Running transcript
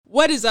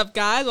What is up,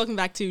 guys? Welcome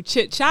back to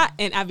Chit Chat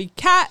and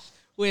Abicat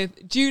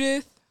with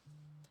Judith,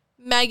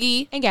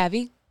 Maggie, and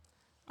Gabi.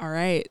 All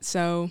right,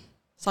 so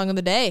song of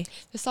the day.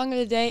 The song of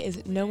the day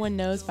is No One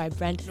Knows by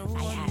Brent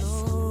Ayaz.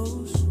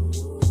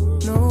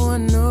 No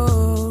one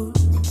knows.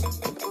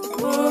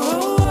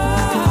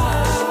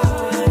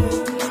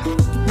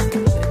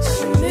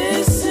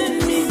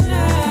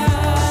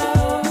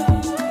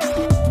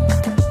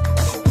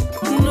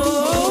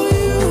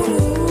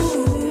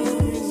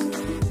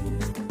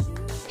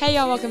 Hey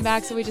y'all, welcome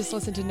back. So we just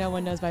listened to No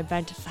One Knows by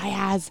Brent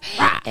Ayaz.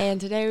 And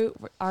today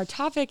our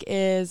topic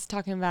is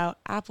talking about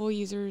Apple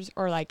users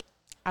or like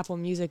Apple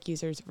Music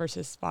users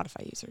versus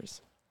Spotify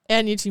users.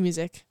 And YouTube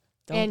Music.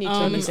 And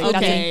YouTube Music.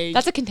 Okay.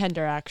 That's a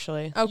contender,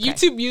 actually. Okay.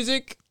 YouTube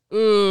Music.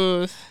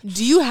 Do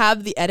you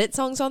have the edit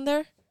songs on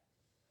there?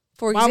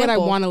 For example, Why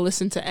would I want to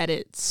listen to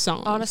edit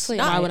songs? Honestly,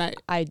 why would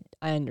I?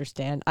 I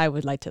understand. I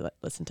would like to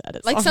listen to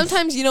edit like songs.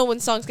 sometimes when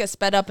songs get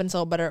sped up and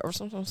so better, or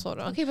sometimes slow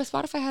down. Okay, but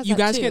Spotify has You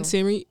that guys too.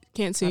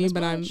 can't see me,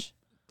 but I'm much.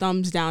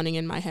 thumbs downing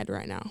in my head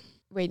right now.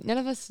 Wait, none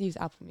of us use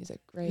Apple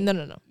Music, right? No.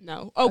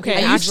 No. Okay,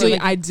 Okay, actually, usually-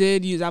 I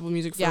did use Apple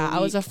Music for Yeah, a I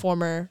was week. a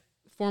former.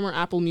 Former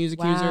Apple Music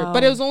Wow. user,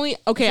 but it was only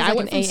okay. This is I like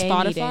went from an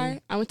AA Spotify.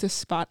 meeting. I went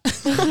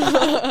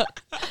to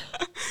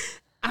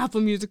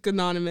Apple Music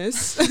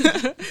Anonymous.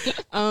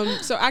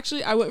 So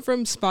actually, I went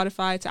from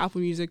Spotify to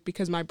Apple Music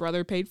because my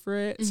brother paid for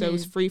it, so it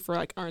was free for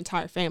like our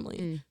entire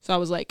family. So I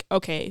was like,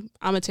 okay,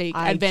 I'm gonna take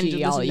advantage of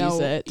this. I'll use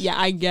it. Yeah,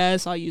 I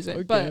guess I'll use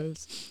it.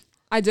 But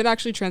I did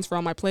actually transfer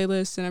all my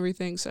playlists and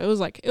everything, so it was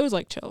like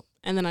chill.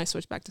 And then I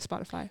switched back to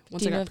Spotify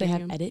once Do you I know got if they have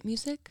premium. edit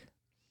music?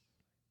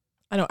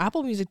 I know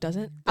Apple Music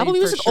doesn't. They Apple for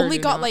Music sure only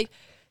do got not.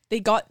 they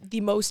got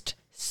the most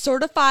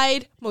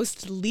certified,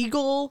 most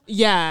legal,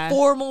 Yeah.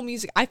 formal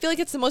music. I feel like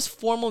it's the most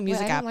formal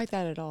music Wait, I app. don't like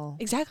that at all.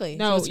 Exactly.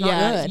 No, so it's not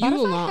yeah, good. you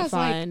will Spotify not has,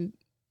 like, find.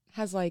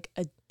 Has like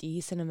a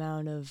decent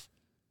amount of,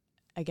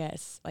 I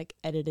guess, like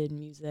edited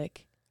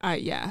music.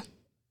 Yeah.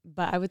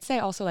 But I would say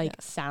also like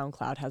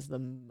SoundCloud has the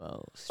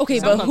most. Okay,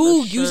 SoundCloud but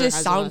who for sure uses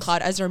has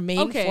SoundCloud as their main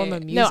Okay. form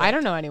of music? No, I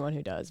don't know anyone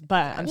who does.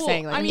 But I'm Well,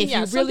 saying like I mean, if yeah,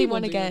 you some really people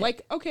want to do. get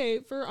like, okay,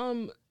 for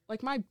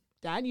like my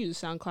dad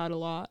uses SoundCloud a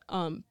lot,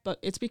 but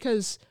it's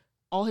because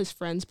all his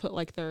friends put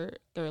like their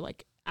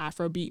like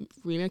Afrobeat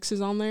remixes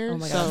on there. oh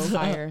my so, god,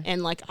 fire.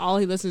 and like all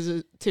he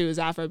listens to is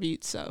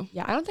Afrobeat. So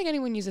Yeah, I don't think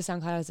anyone uses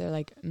SoundCloud as their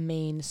like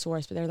main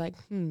source, but they're like,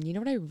 you know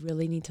what I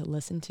really need to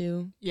listen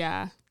to?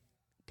 yeah,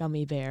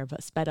 Gummy Bear,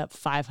 but sped up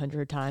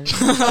 500 times.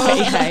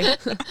 Okay.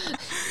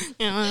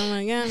 oh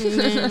my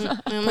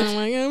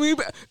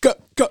god,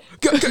 go,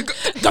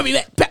 gummy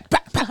back.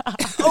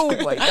 Oh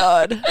my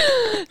god.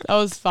 That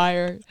was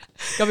fire.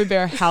 Gummy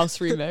Bear house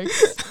remix.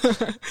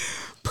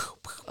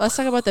 Let's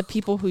talk about the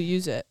people who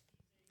use it.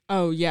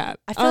 Oh yeah,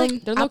 I feel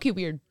like They're low-key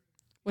weird.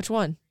 Which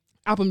one?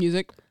 Apple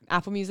Music.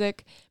 Apple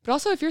Music. But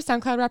also if you're a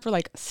SoundCloud rapper,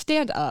 like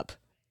stand up.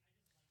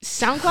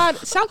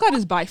 SoundCloud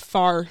is by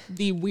far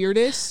the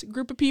weirdest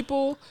group of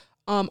people.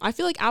 I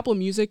feel like Apple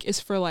Music is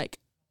for like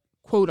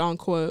quote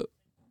unquote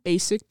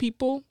basic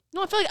people.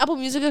 No, I feel like Apple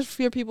Music is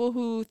for people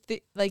who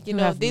Who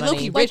have they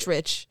money. low-key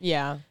rich.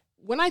 Yeah.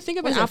 When I think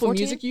of What an is it, Apple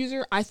 14? Music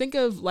user, I think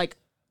of like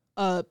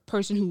a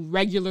person who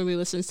regularly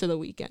listens to The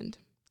Weeknd.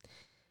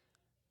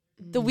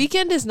 The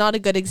Weeknd is not a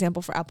good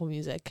example for Apple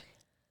Music.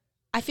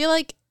 I feel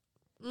like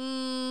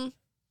I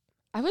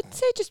would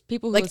say just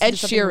people who Like listen Ed to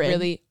something Sheeran.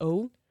 really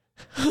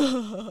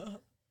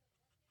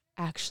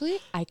Actually,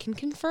 I can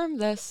confirm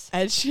this.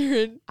 Ed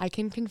Sheeran. I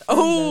can confirm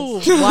Oh,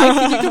 this. why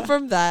can you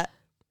confirm that?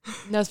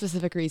 No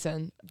specific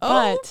reason.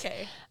 Oh, But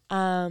okay.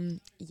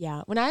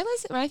 yeah, when I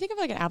think of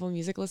like an Apple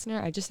Music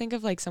listener, I just think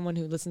of like someone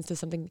who listens to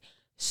something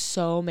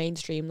so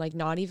mainstream, like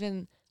not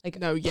even like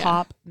No, yeah.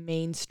 pop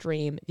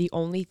mainstream. The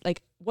only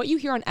like what you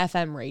hear on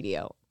FM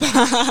radio,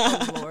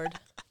 Oh Lord.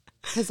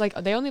 because like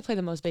they only play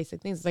the most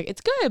basic things. It's like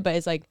it's good, but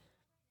it's like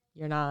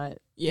you're not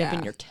Yeah.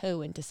 dipping your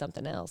toe into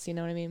something else. You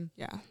know what I mean?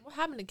 Yeah. What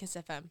happened to Kiss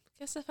FM?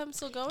 Kiss FM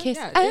still going? Kiss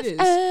Yeah, it is.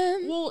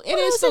 FM. Well, it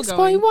is still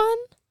going. 106.1.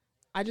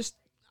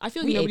 I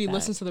feel like We ate nobody that.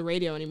 listens to the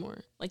radio anymore.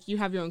 Like you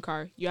have your own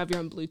car, you have your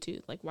own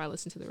Bluetooth. Like why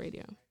listen to the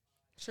radio?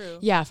 True.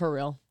 Yeah, for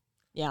real.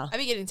 Yeah. I've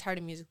been getting tired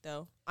of music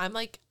though. I'm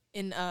like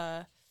in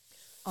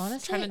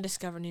Honestly, trying to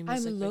discover new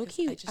music. I'm low because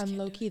key. I just I'm can't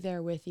low do it. key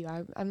there with you.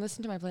 I'm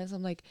listening to my playlist.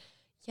 I'm like,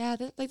 yeah,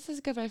 this is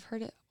good. But I've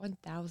heard it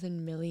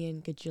 1,000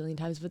 million gajillion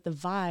times. But the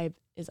vibe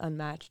is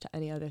unmatched to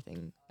any other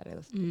thing that I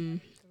listen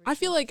to. I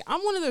feel like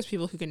I'm one of those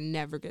people who can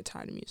never get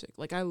tired of music.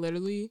 Like I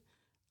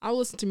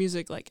listen to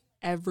music like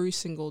every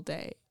single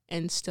day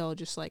and still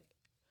just like,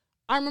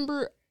 I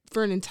remember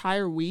for an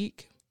entire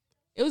week,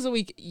 it was a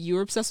week you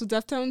were obsessed with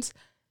Deftones.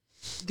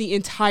 The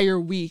entire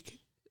week,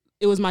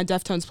 it was my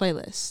Deftones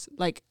playlist,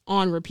 like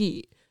on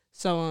repeat.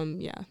 So,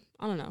 yeah,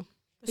 I don't know.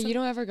 But you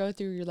don't ever go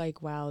through. You're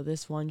like, wow,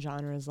 this one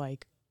genre is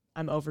like,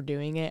 I'm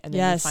overdoing it, and then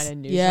Yes. you find a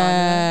new genre.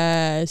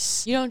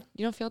 Yes. You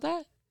don't feel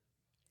that?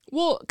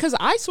 Well, because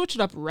I switch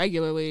it up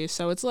regularly.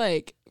 So it's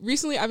like,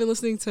 recently I've been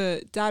listening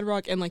to dad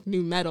rock and like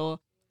new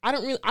metal. I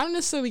don't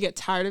necessarily get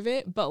tired of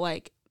it, but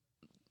like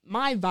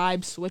my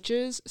vibe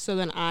switches. So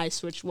then I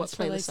switch what This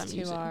playlist relates I'm to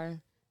using.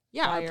 our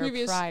Yeah, by our our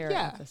previous prior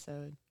yeah.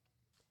 episode.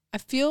 I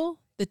feel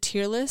the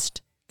tier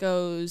list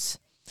goes.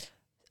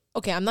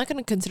 Okay, I'm not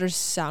gonna consider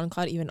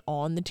SoundCloud even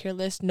on the tier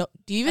list. No,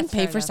 do you even That's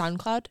pay fair for enough.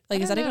 SoundCloud? I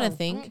Like, is that don't even a know. I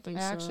thing? don't think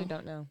I so. actually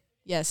don't know.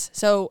 Yes.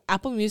 So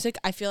Apple Music,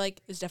 I feel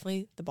like is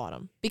definitely the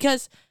bottom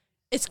because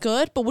it's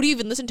good, but what do you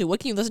even listen to? What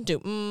can you listen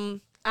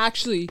to?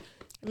 Actually,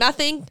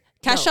 Nothing.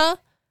 Kesha,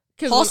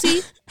 'cause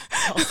Halsey.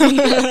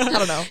 I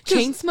don't know.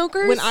 Chain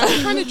smokers. when I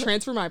was trying to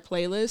transfer my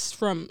playlist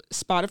from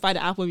Spotify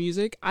to Apple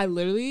Music, I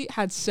literally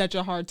had such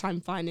a hard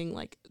time finding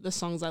like the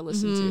songs I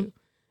listened to.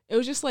 It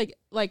was just like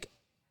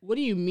what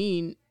do you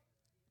mean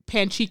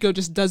Panchico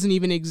just doesn't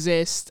even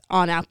exist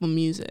on Apple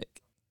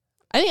Music?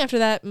 I think after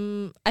that,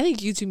 I think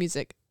YouTube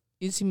Music.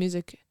 YouTube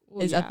Music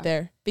Well, is yeah. up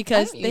there I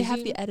because don't they use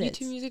have the edits.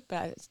 YouTube Music,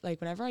 but it's like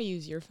whenever I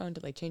use your phone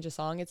to like change a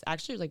song, it's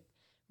actually like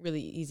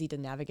really easy to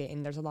navigate,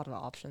 and there's a lot of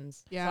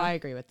options. Yeah. So I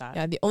agree with that.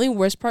 Yeah, the only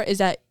worst part is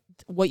that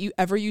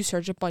you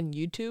search up on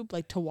YouTube,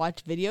 like to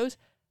watch videos,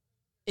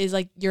 is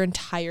like your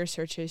entire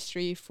search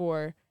history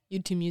for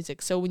YouTube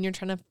Music. So when you're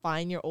trying to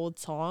find your old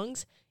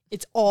songs,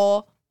 it's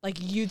all like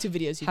YouTube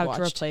videos you've How watched.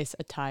 to replace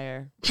a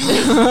tire.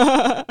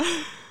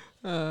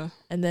 And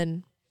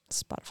then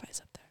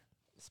Spotify's up there.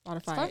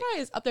 Spotify. Spotify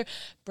is up there,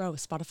 bro.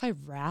 Spotify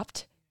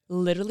Wrapped,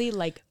 literally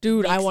like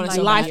Dude, I makes wanna my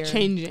so Life year.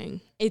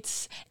 changing.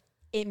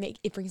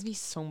 It brings me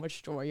so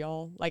much joy,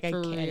 y'all. Like For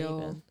I can't real.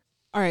 even.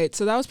 All right,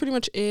 so that was pretty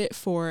much it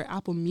for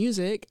Apple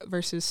Music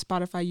versus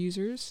Spotify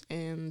users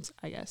and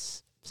I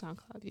guess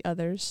SoundCloud The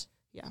others.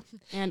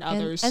 and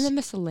others. And the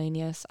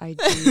miscellaneous ID.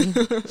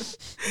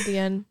 At the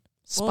end,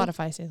 Well,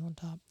 Spotify stays on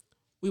top.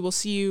 We will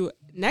see you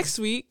next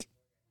week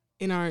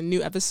in our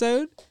new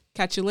episode.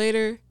 Catch you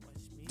later.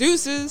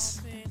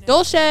 Deuces.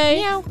 Dolce.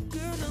 Meow.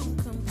 Girl, don't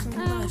come to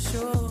my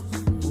show.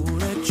 Who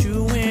let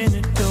you in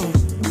the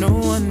door? No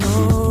one